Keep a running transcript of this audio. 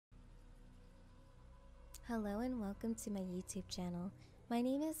Hello and welcome to my YouTube channel. My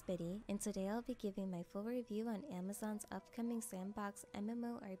name is Biddy and today I'll be giving my full review on Amazon's upcoming sandbox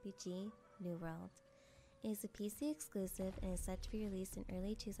MMORPG, New World. It is a PC exclusive and is set to be released in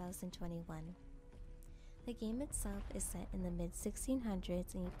early 2021. The game itself is set in the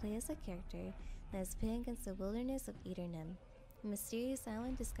mid-1600s and you play as a character that is pitted against the wilderness of Eternim, a mysterious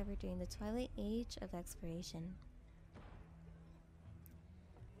island discovered during the Twilight Age of exploration.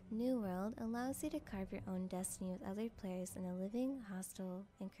 New World allows you to carve your own destiny with other players in a living, hostile,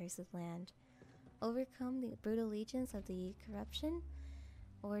 and cursed land, overcome the brutal legions of the corruption,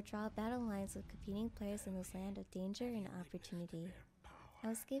 or draw battle lines with competing players in this land of danger and opportunity. I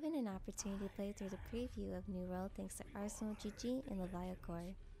was given an opportunity to play through the preview of New World thanks to Arsenal GG and Leviacore.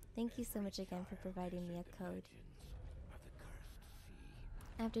 Core. Thank you so much again for providing me a code.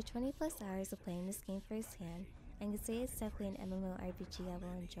 After 20 plus hours of playing this game firsthand, I can say it's definitely an MMORPG I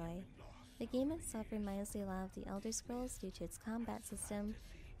will enjoy. The game itself reminds me a lot of the Elder Scrolls due to its combat system,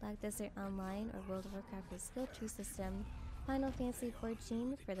 Black Desert Online or World of Warcraft's skill tree system, Final Fantasy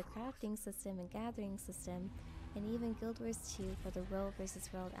XIV for the crafting system and gathering system, and even Guild Wars 2 for the world versus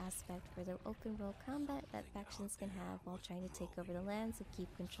world aspect for the open world combat that factions can have while trying to take over the lands and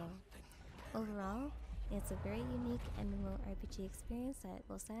keep control. Overall, it's a very unique MMORPG experience that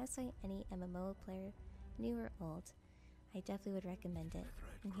will satisfy any MMO player, new or old. I definitely would recommend it.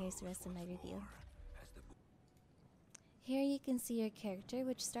 And here's the rest of my review. Here you can see your character,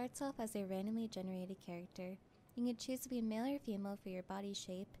 which starts off as a randomly generated character. You can choose to be male or female for your body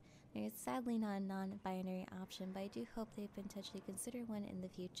shape. There is sadly not a non-binary option, but I do hope they potentially consider one in the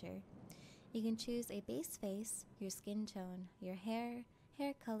future. You can choose a base face, your skin tone, your hair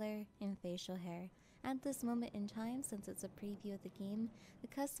color, and facial hair. At this moment in time, since it's a preview of the game, the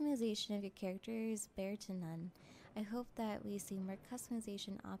customization of your character is bare to none. I hope that we see more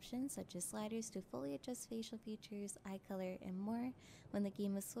customization options such as sliders to fully adjust facial features, eye color, and more when the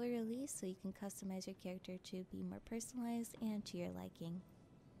game is fully released so you can customize your character to be more personalized and to your liking.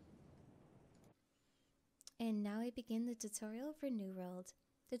 And now I begin the tutorial for New World.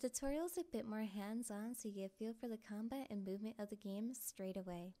 The tutorial is a bit more hands-on so you get a feel for the combat and movement of the game straight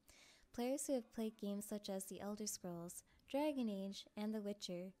away. Players who have played games such as The Elder Scrolls, Dragon Age, and The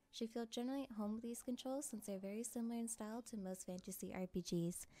Witcher should feel generally at home with these controls since they're very similar in style to most fantasy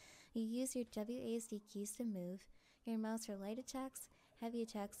RPGs. You use your WASD keys to move, your mouse for light attacks, heavy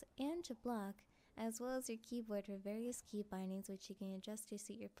attacks, and to block, as well as your keyboard for various key bindings which you can adjust to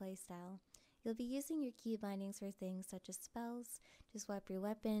suit your playstyle. You'll be using your key bindings for things such as spells, to swap your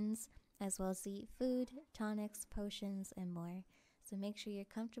weapons, as well as to eat food, tonics, potions, and more. So make sure you're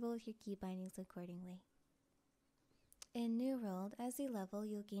comfortable with your key bindings accordingly. In New World, as you level,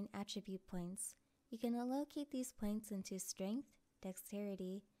 you'll gain attribute points. You can allocate these points into strength,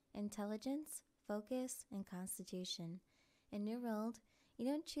 dexterity, intelligence, focus, and constitution. In New World, you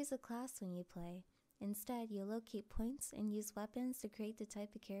don't choose a class when you play. Instead, you allocate points and use weapons to create the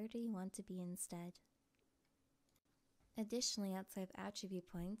type of character you want to be instead. Additionally, outside of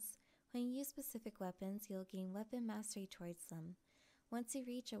attribute points, when you use specific weapons, you'll gain weapon mastery towards them. Once you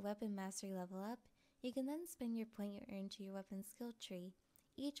reach a weapon mastery level up, you can then spend your point you earned to your weapon skill tree.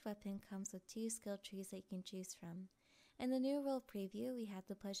 Each weapon comes with 2 skill trees that you can choose from. In the New World preview, we had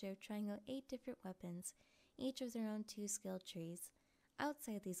the pleasure of trying out 8 different weapons, each with their own 2 skill trees.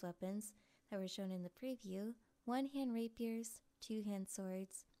 Outside these weapons that were shown in the preview, 1-hand rapiers, 2-hand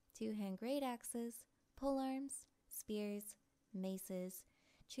swords, 2-hand great axes, polearms, spears, maces,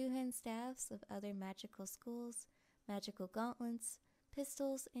 2-hand staffs of other magical schools, magical gauntlets,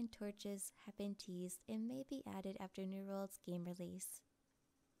 pistols, and torches have been teased and may be added after New World's game release.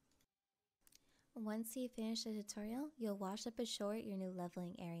 Once you finish the tutorial, you'll wash up ashore at your new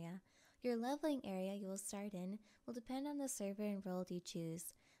leveling area. Your leveling area you will start in will depend on the server and world you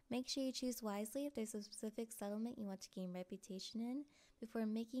choose. Make sure you choose wisely if there's a specific settlement you want to gain reputation in before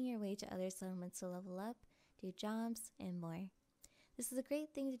making your way to other settlements to level up, do jobs, and more. This is a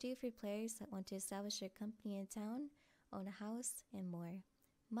great thing to do for players that want to establish their company in town, own a house, and more.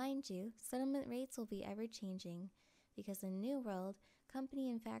 Mind you, settlement rates will be ever changing because in New World, company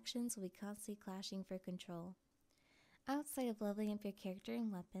and factions will be constantly clashing for control. Outside of leveling up your character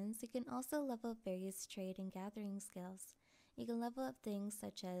and weapons, you can also level up various trade and gathering skills. You can level up things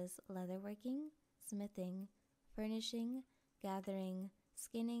such as leatherworking, smithing, furnishing, gathering,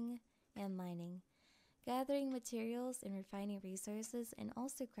 skinning, and mining. Gathering materials and refining resources and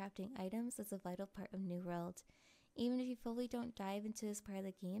also crafting items is a vital part of New World. Even if you fully don't dive into this part of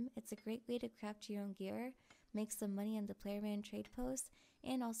the game, it's a great way to craft your own gear, make some money on the player-man trade post,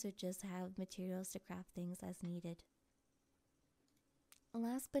 and also just have materials to craft things as needed.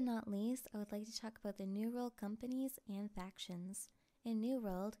 Last but not least, I would like to talk about the New World companies and factions. In New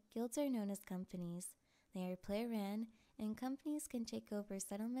World, guilds are known as companies. They are player-run, and companies can take over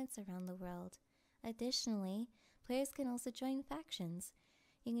settlements around the world. Additionally, players can also join factions.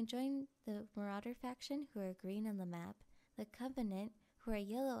 You can join the Marauder faction, who are green on the map, the Covenant, who are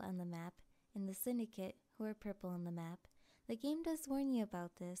yellow on the map, and the Syndicate, who are purple on the map. The game does warn you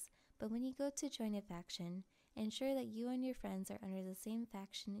about this, but when you go to join a faction, ensure that you and your friends are under the same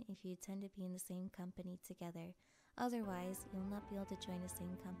faction if you tend to be in the same company together. Otherwise, you'll not be able to join the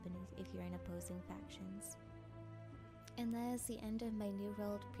same company if you're in opposing factions. And that is the end of my New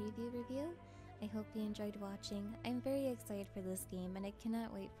World preview review. I hope you enjoyed watching. I'm very excited for this game and I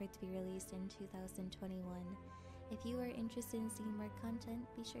cannot wait for it to be released in 2021. If you are interested in seeing more content,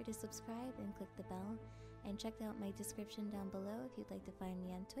 be sure to subscribe and click the bell. And check out my description down below if you'd like to find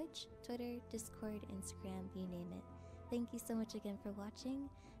me on Twitch, Twitter, Discord, Instagram, you name it. Thank you so much again for watching,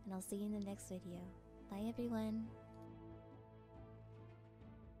 and I'll see you in the next video. Bye everyone!